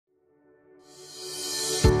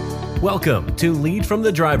Welcome to Lead from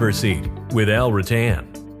the Driver's Seat with Al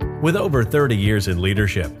Rattan. With over 30 years in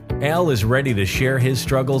leadership, Al is ready to share his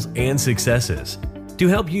struggles and successes to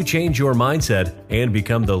help you change your mindset and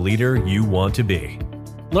become the leader you want to be.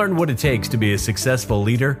 Learn what it takes to be a successful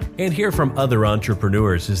leader and hear from other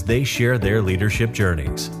entrepreneurs as they share their leadership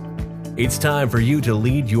journeys. It's time for you to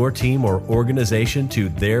lead your team or organization to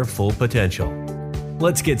their full potential.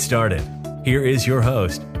 Let's get started. Here is your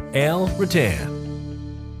host, Al Rattan.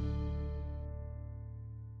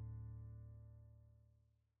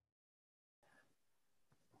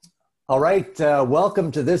 All right,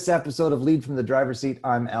 welcome to this episode of Lead from the Driver's Seat.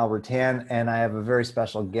 I'm Al Rattan, and I have a very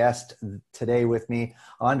special guest today with me,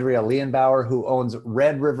 Andrea Leonbauer, who owns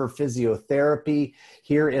Red River Physiotherapy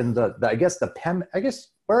here in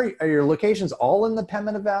where are your locations? All in the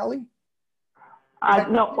Pembina Valley?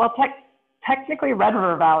 Technically Red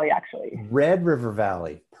River Valley, actually. Red River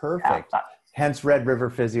Valley, perfect. Yeah, hence Red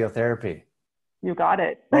River Physiotherapy. You got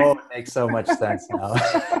it. Oh, it makes so much sense now.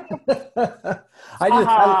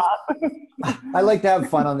 I like to have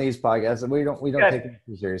fun on these podcasts, and we don't take it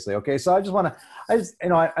too seriously. Okay, so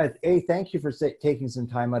thank you for taking some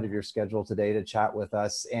time out of your schedule today to chat with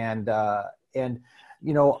us. And I've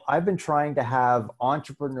been trying to have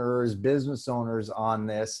entrepreneurs, business owners on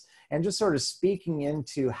this, and just sort of speaking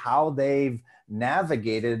into how they've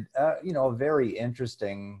navigated, a very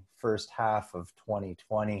interesting first half of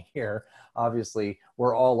 2020 here. Obviously,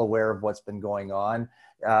 we're all aware of what's been going on.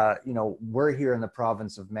 We're here in the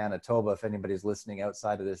province of Manitoba, if anybody's listening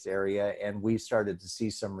outside of this area, and we've started to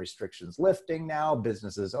see some restrictions lifting now,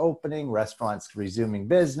 businesses opening, restaurants resuming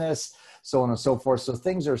business, so on and so forth. So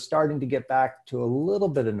things are starting to get back to a little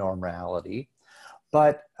bit of normality.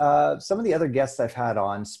 But some of the other guests I've had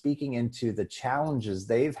on speaking into the challenges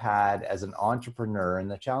they've had as an entrepreneur and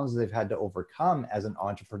the challenges they've had to overcome as an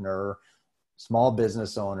entrepreneur, small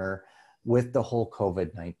business owner with the whole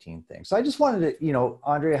COVID-19 thing. So I just wanted to,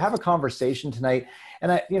 Andrea, have a conversation tonight.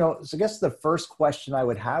 And so I guess the first question I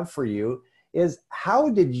would have for you is, how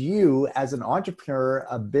did you, as an entrepreneur,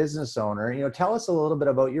 a business owner, tell us a little bit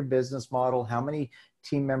about your business model, how many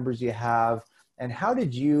team members you have, and how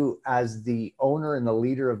did you, as the owner and the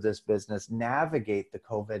leader of this business, navigate the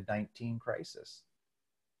COVID-19 crisis?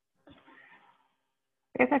 I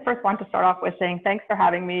guess I first want to start off with saying thanks for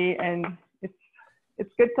having me, and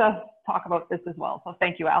it's good to talk about this as well. So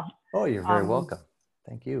thank you, Al. Oh, you're very welcome.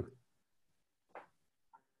 Thank you.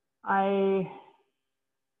 I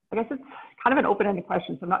guess it's kind of an open-ended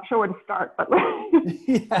question, so I'm not sure where to start, but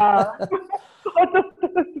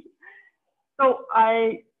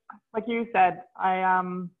like you said,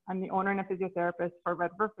 I'm the owner and a physiotherapist for Red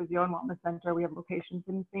River Physio and Wellness Center. We have locations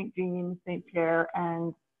in St. Jean, St. Pierre,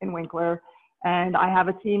 and in Winkler. And I have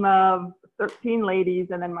a team of 13 ladies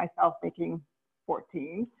and then myself making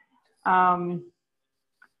 14.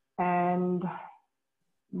 And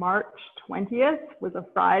March 20th was a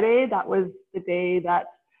Friday. That was the day that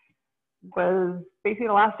was basically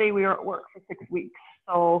the last day we were at work for 6 weeks.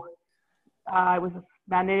 So I was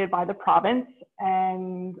mandated by the province,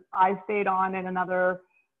 and I stayed on and another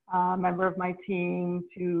member of my team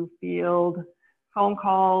to field phone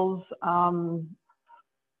calls. And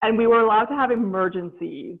we were allowed to have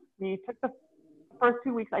emergencies. We took the first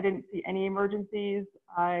 2 weeks, I didn't see any emergencies.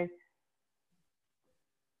 I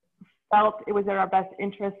felt it was in our best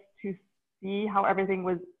interest to see how everything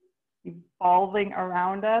was evolving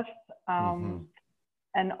around us, and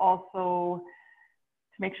also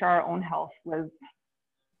to make sure our own health was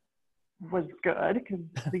good, because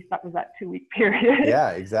at least that was that 2 week period.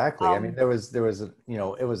 Yeah, exactly. I mean, there was it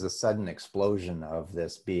was a sudden explosion of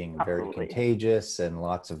this being Absolutely. Very contagious, and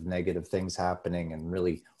lots of negative things happening, and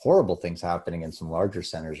really horrible things happening in some larger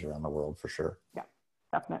centers around the world, for sure. Yeah,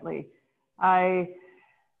 definitely.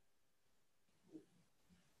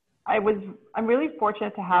 I'm really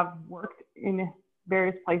fortunate to have worked in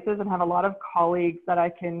various places and have a lot of colleagues that I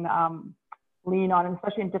can lean on, and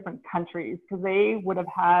especially in different countries, because they would have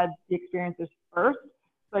had the experiences first.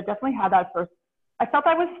 So I definitely had that first. I felt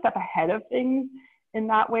I was a step ahead of things in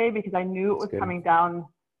that way, because I knew it was coming down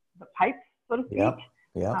the pipe, so to speak.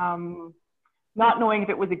 Yeah. Not knowing if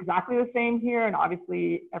it was exactly the same here, and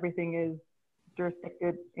obviously everything is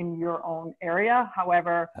jurisdicted in your own area.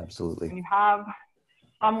 However, absolutely, when you have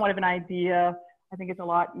somewhat of an idea, I think it's a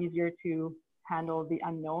lot easier to handle the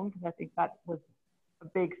unknown, because I think that was a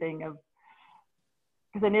big thing of,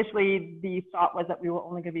 because initially the thought was that we were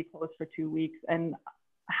only going to be closed for 2 weeks, and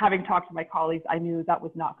having talked to my colleagues, I knew that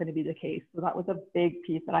was not going to be the case. So that was a big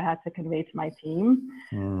piece that I had to convey to my team,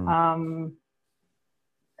 and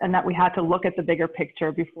that we had to look at the bigger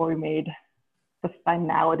picture before we made the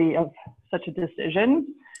finality of such a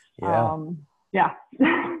decision. Yeah. Yeah.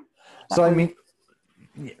 So, I mean,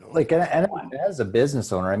 like, and as a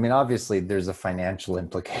business owner, I mean, obviously there's a financial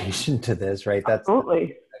implication to this, right? That's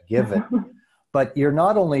Absolutely. a given. But you're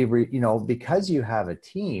not only, because you have a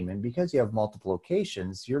team and because you have multiple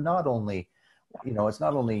locations, you're not only, it's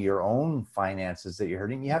not only your own finances that you're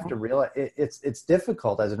hurting. You have to realize it's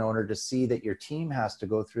difficult as an owner to see that your team has to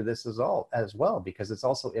go through this as well, because it's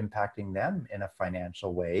also impacting them in a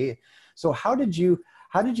financial way. So how did you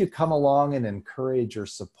come along and encourage or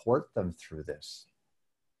support them through this?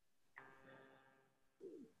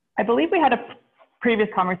 I believe we had a previous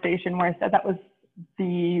conversation where I said that was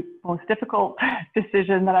the most difficult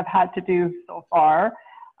decision that I've had to do so far.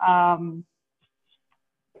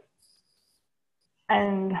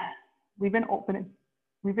 And we've been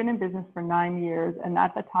in business for 9 years. And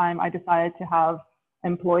at the time I decided to have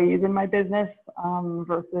employees in my business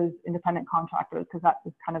versus independent contractors, because that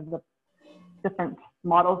is kind of the different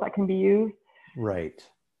models that can be used. Right.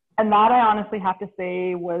 And that, I honestly have to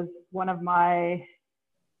say, was one of my,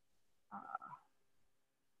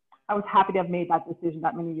 I was happy to have made that decision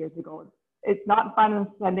that many years ago. It's not fun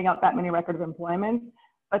sending out that many records of employment,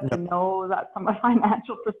 but to know that from a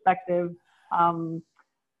financial perspective,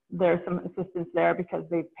 there's some assistance there because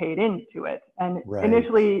they've paid into it. And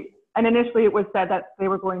initially it was said that they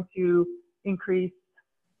were going to increase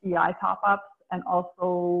EI top-ups and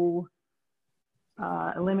also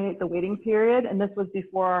eliminate the waiting period. And this was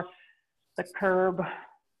before the CURB,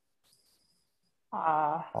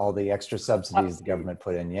 all the extra subsidies the government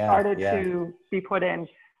put in, started to be put in.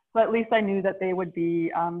 So at least I knew that they would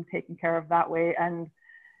be taken care of that way. And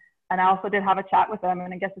I also did have a chat with them,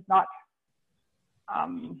 and I guess it's not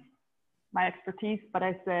my expertise, but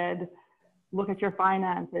I said, look at your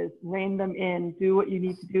finances, rein them in, do what you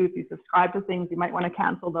need to do. If you subscribe to things, you might want to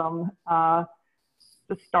cancel them.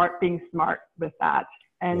 Just start being smart with that.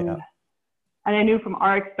 And I knew from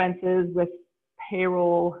our expenses with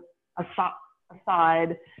payroll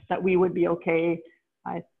aside that we would be okay.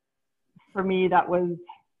 For me, that was,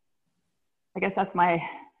 I guess that's my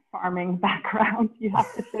farming background. You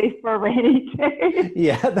have to save for a rainy day.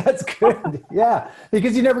 Yeah, that's good. Yeah,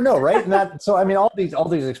 because you never know, right? And that, so I mean, all these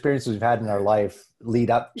experiences we've had in our life lead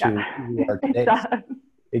up to who we are today.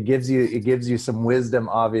 It gives you some wisdom,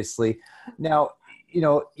 obviously. Now,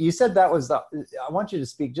 you said that was I want you to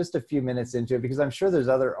speak just a few minutes into it, because I'm sure there's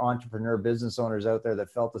other entrepreneur business owners out there that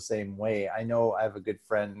felt the same way. I know I have a good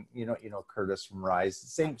friend, Curtis from Rise,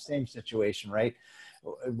 same situation, right?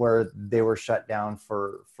 Where they were shut down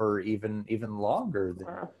for even longer than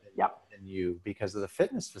you because of the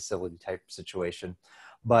fitness facility type situation.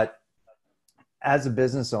 But as a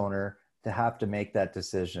business owner, to have to make that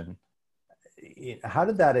decision, how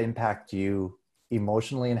did that impact you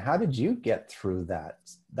emotionally, and how did you get through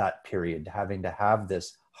that period, having to have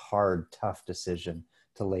this hard, tough decision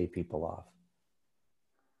to lay people off?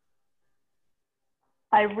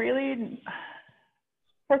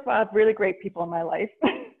 First of all, I have really great people in my life.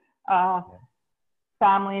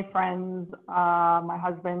 Family, friends, my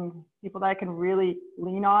husband, people that I can really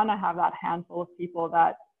lean on. I have that handful of people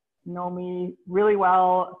that know me really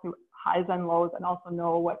well through highs and lows, and also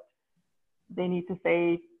know what they need to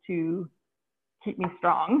say to keep me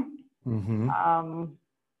strong. Mm-hmm.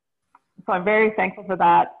 So I'm very thankful for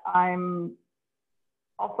that. I'm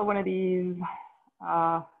also one of these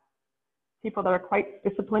people that are quite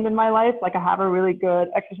disciplined in my life. Like, I have a really good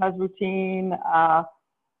exercise routine,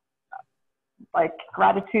 like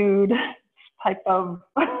gratitude type of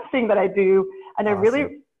thing that I do. And I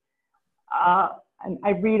really, and I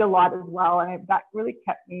read a lot as well. And that really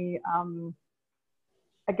kept me,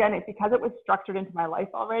 again, because it was structured into my life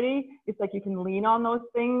already, it's like you can lean on those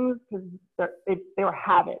things because they were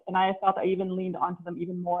habit. And I felt I even leaned onto them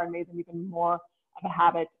even more and made them even more of a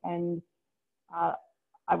habit. And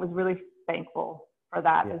I was really thankful for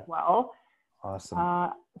that as well. Awesome.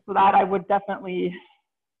 So that I would definitely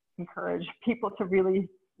encourage people to really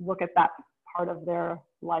look at that part of their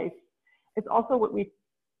life. It's also what we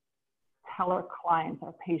tell our clients,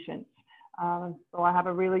 our patients. So I have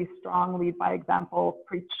a really strong lead by example,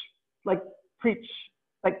 practice what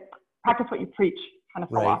you preach kind of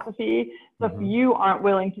philosophy. So if you aren't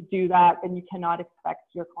willing to do that, then you cannot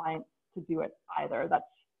expect your clients to do it either. That's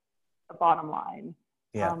the bottom line.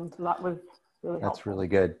 So that was really helpful. That's really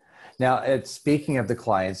good. Now, speaking of the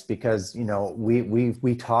clients, because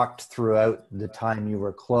we talked throughout the time you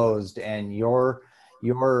were closed, and your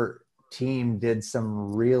team did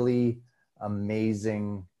some really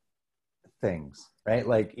amazing things, right?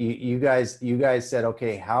 Like you guys said,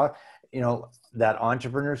 okay, how that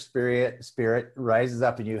entrepreneur spirit rises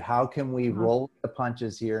up in you. How can we roll the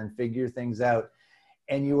punches here and figure things out?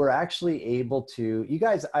 and you were actually able to, you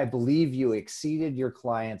guys, I believe you exceeded your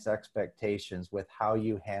clients' expectations with how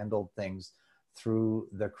you handled things through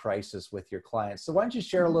the crisis with your clients. So why don't you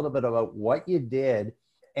share a little bit about what you did,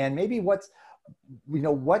 and maybe what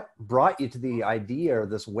brought you to the idea or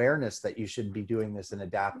this awareness that you should be doing this and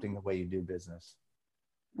adapting the way you do business?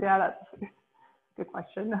 Yeah, that's a good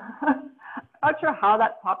question. I'm not sure how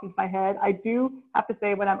that popped into my head. I do have to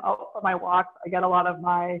say, when I'm out for my walks, I get a lot of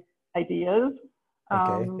my ideas.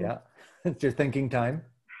 Okay, yeah. It's your thinking time.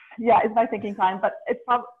 Yeah, it's my thinking time, but it's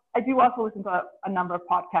probably, I do also listen to a number of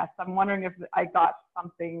podcasts. I'm wondering if I got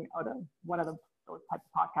something out of one of those types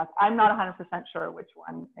of podcasts. I'm not 100% sure which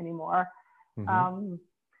one anymore. Mm-hmm.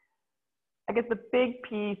 I guess the big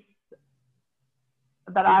piece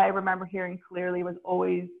that I remember hearing clearly was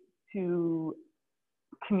always to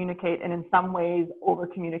communicate, and in some ways over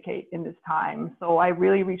communicate in this time. So I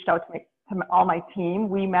really reached out to all my team.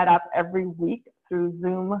 We met up every week through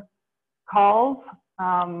Zoom calls.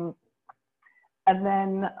 And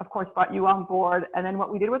then, of course, brought you on board. And then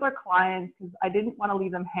what we did with our clients, is I didn't want to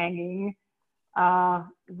leave them hanging.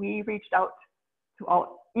 We reached out to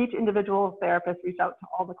each individual therapist reached out to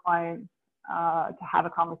all the clients to have a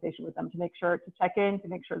conversation with them, to make sure, to check in, to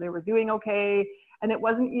make sure they were doing okay. And it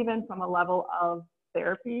wasn't even from a level of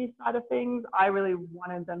therapy side of things. I really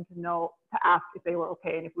wanted them to ask if they were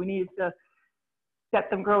okay, and if we needed to get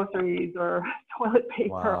them groceries or toilet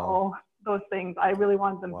paper, all those things. I really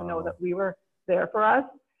wanted them to know that we were there for us.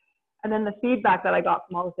 And then the feedback that I got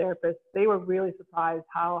from all the therapists, they were really surprised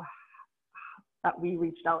that we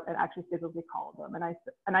reached out and actually physically called them. And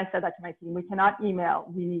I said that to my team: we cannot email,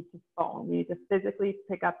 we need to phone. We need to physically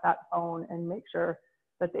pick up that phone and make sure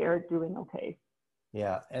that they are doing okay.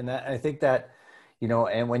 Yeah, and I think that,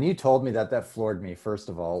 and when you told me that floored me, first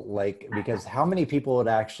of all, because how many people would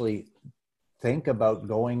actually think about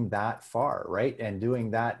going that far, right? And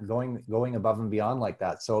doing that, going above and beyond like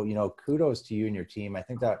that. So, kudos to you and your team. I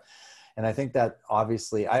think that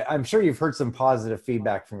obviously, I'm sure you've heard some positive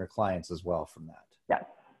feedback from your clients as well from that. Yes.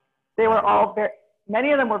 They were all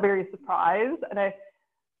many of them were very surprised. And I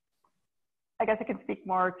guess I can speak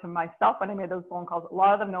more to myself when I made those phone calls. A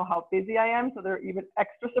lot of them know how busy I am, so they're even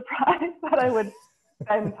extra surprised that I would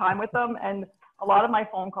spend time with them. And a lot of my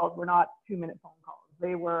phone calls were not 2-minute phone calls.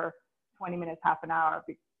 They were 20 minutes, half an hour,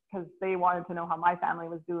 because they wanted to know how my family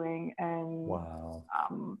was doing, and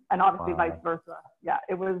and obviously vice versa. Yeah,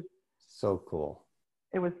 it was so cool.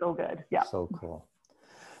 It was so good. Yeah. So cool.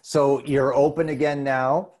 So you're open again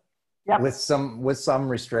now. Yep. With some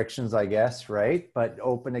restrictions, I guess, right? But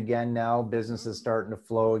open again now, business is starting to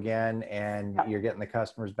flow again, and you're getting the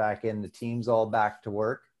customers back in, the team's all back to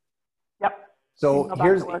work. Yep. So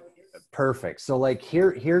here's perfect. So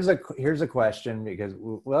here's a question, because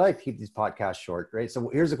we like to keep these podcasts short, right? So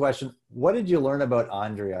here's a question: what did you learn about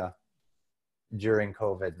Andrea during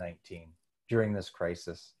COVID-19, during this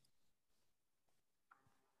crisis?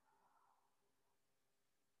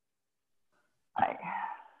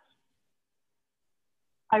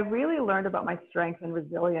 I really learned about my strength and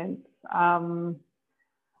resilience.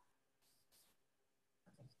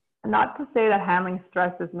 Not to say that handling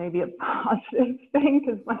stress is maybe a positive thing,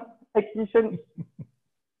 because you shouldn't.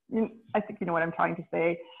 I think you know what I'm trying to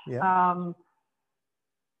say. Yeah.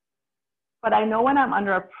 But I know when I'm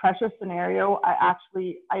under a pressure scenario, I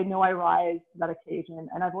know I rise to that occasion,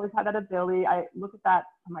 and I've always had that ability. I look at that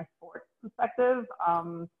from my sports perspective.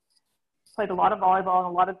 Played a lot of volleyball and a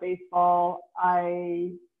lot of baseball.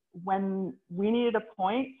 When we needed a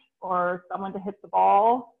point or someone to hit the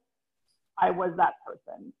ball, I was that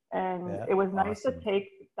person. And it was nice to take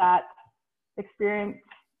that experience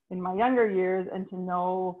in my younger years and to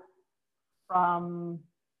know from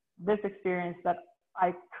this experience that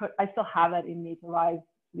I still have that in me to rise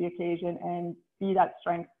to the occasion and be that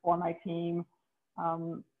strength for my team.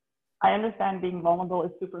 I understand being vulnerable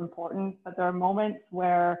is super important, but there are moments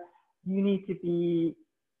where you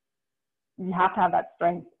have to have that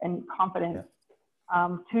strength and confidence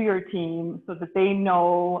to your team, so that they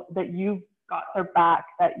know that you've got their back,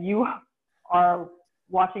 that you are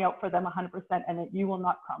watching out for them 100%, and that you will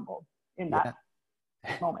not crumble in that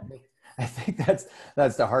moment. I think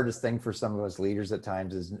that's the hardest thing for some of us leaders at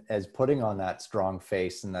times, is putting on that strong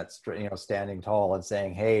face and that, standing tall and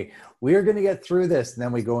saying, hey, we're going to get through this. And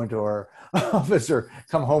then we go into our office or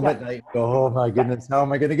come home at night and go, oh my goodness, how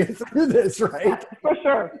am I going to get through this? Right. For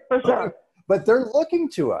sure. But they're looking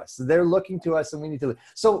to us. And we need to.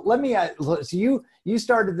 So let me, so you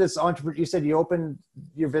started this entrepreneur, you said you opened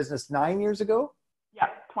your business 9 years ago? Yeah,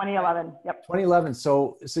 2011. Yep. 2011.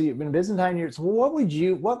 So you've been in business 9 years. So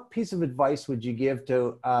what piece of advice would you give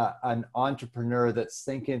to an entrepreneur that's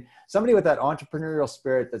thinking, somebody with that entrepreneurial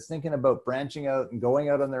spirit that's thinking about branching out and going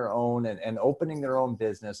out on their own and opening their own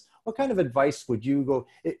business? What kind of advice would you go,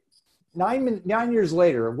 9 years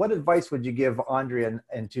later, what advice would you give Andrea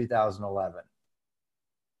in 2011?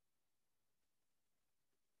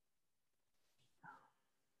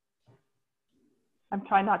 I'm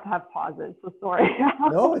trying not to have pauses, so sorry.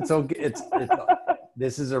 No, it's okay.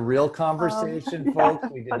 This is a real conversation, folks.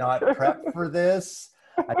 We did not prep for this.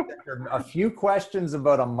 I sent her a few questions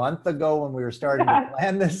about a month ago when we were starting to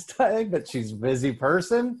plan this thing, but she's a busy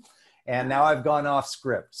person. And now I've gone off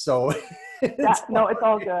script. So it's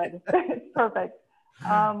all good. It's perfect.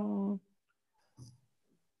 I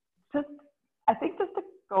think just to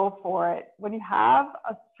go for it. When you have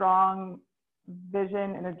a strong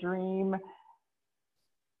vision and a dream,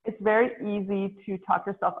 it's very easy to talk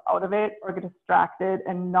yourself out of it or get distracted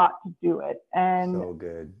and not to do it. And so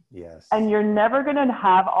good. Yes. And you're never going to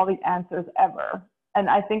have all the answers ever. And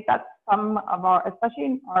I think that's some of our, especially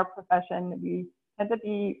in our profession, we tend to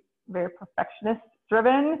be very perfectionist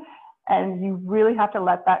driven, and you really have to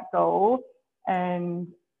let that go. And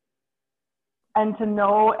to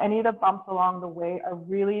know any of the bumps along the way are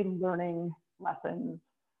really learning lessons.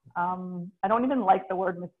 I don't even like the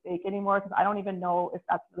word mistake anymore, because I don't even know if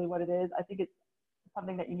that's really what it is. I think it's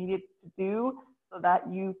something that you needed to do so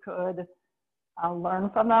that you could learn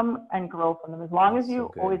from them and grow from them. As long as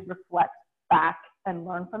you always reflect back and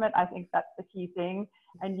learn from it, I think that's the key thing.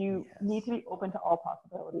 And you need to be open to all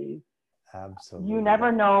possibilities. Absolutely. You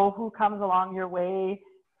never know who comes along your way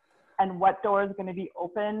and what door is going to be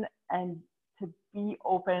open, and to be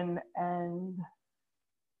open and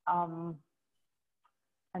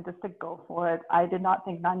just to go for it. I did not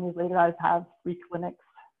think 9 years later I'd have 3 clinics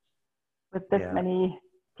with this many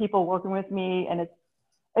people working with me, and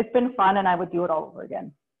it's been fun, and I would do it all over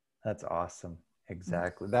again. That's awesome.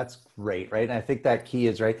 Exactly. That's great, right? And I think that key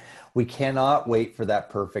is right. We cannot wait for that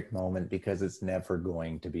perfect moment, because it's never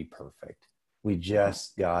going to be perfect. We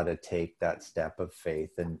just got to take that step of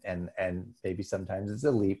faith, and maybe sometimes it's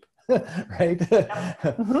a leap. Right?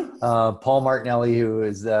 Paul Martinelli, who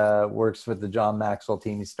is works with the John Maxwell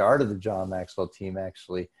team, he started the John Maxwell team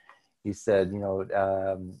actually. He said,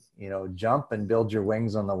 jump and build your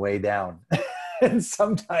wings on the way down. And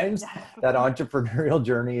sometimes that entrepreneurial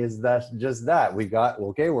journey is just that. We're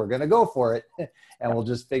going to go for it, and we'll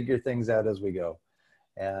just figure things out as we go.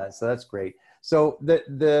 So that's great. So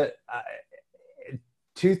the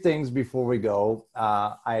 2 things before we go.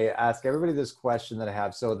 I ask everybody this question that I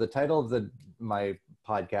have. So the title of my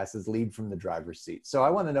podcast is Lead from the Driver's Seat. So I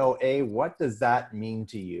want to know, what does that mean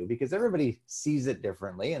to you? Because everybody sees it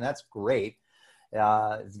differently, and that's great.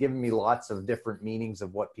 It's given me lots of different meanings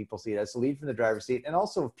of what people see it as. So lead from the driver's seat. And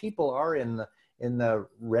also, if people are in the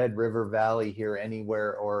Red River Valley here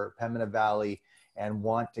anywhere, or Pembina Valley, and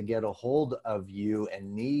want to get a hold of you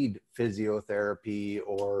and need physiotherapy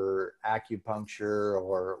or acupuncture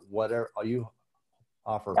or whatever, you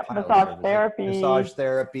offer massage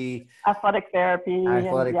therapy, athletic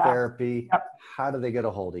therapy. Yep. How do they get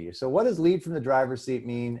a hold of you? So what does lead from the driver's seat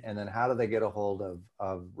mean? And then how do they get a hold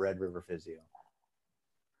of Red River Physio?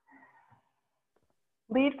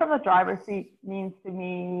 Lead from the driver's seat means to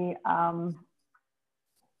me,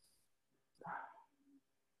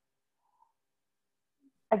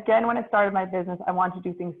 again, when I started my business, I wanted to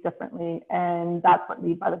do things differently. And that's what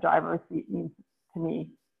lead by the driver's seat means to me.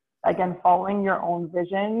 Again, following your own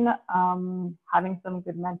vision, having some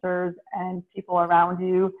good mentors and people around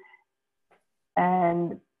you,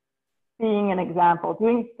 and being an example,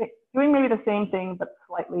 doing maybe the same thing, but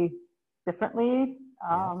slightly differently.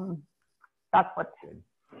 That's what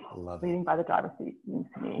leading by the driver's seat means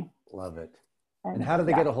to me. Love it. And how do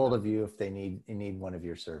they get a hold of you if they need one of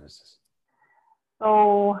your services?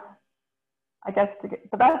 So I guess to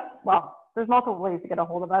get the best, there's multiple ways to get a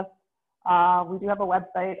hold of us. We do have a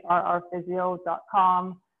website,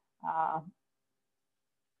 rrphysio.com.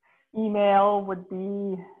 Email would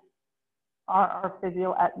be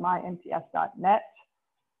rrphysio@mymts.net.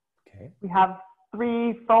 Okay. We have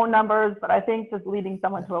 3 phone numbers, but I think just leading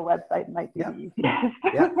someone to a website might be the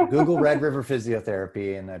easiest. Google Red River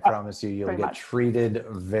Physiotherapy, and I promise you'll get treated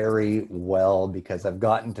very well, because I've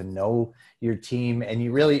gotten to know your team, and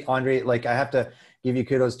you really, Andre, like, I have to give you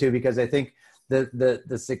kudos too, because I think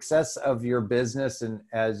the success of your business and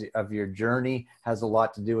of your journey has a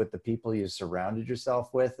lot to do with the people you surrounded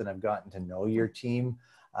yourself with, and I've gotten to know your team.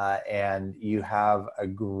 and you have a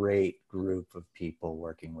great group of people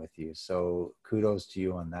working with you. So kudos to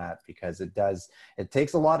you on that, because it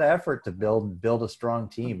takes a lot of effort to build a strong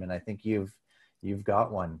team. And I think you've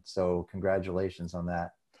got one. So congratulations on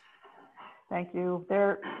that. Thank you.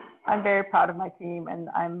 I'm very proud of my team, and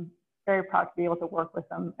I'm very proud to be able to work with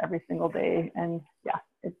them every single day. And yeah,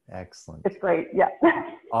 excellent. It's great. Yeah.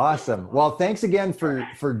 Awesome. Well, thanks again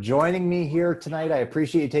for joining me here tonight. I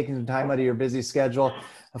appreciate you taking some time out of your busy schedule.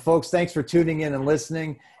 Folks, thanks for tuning in and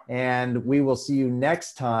listening. And we will see you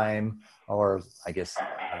next time, or I guess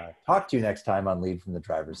talk to you next time on Lead from the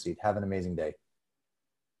Driver's Seat. Have an amazing day.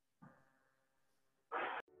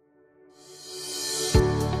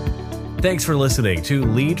 Thanks for listening to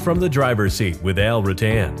Lead from the Driver's Seat with Al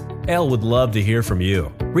Rattan. Al would love to hear from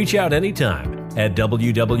you. Reach out anytime at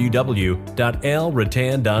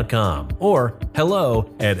www.alrattan.com or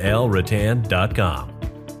hello@alrattan.com.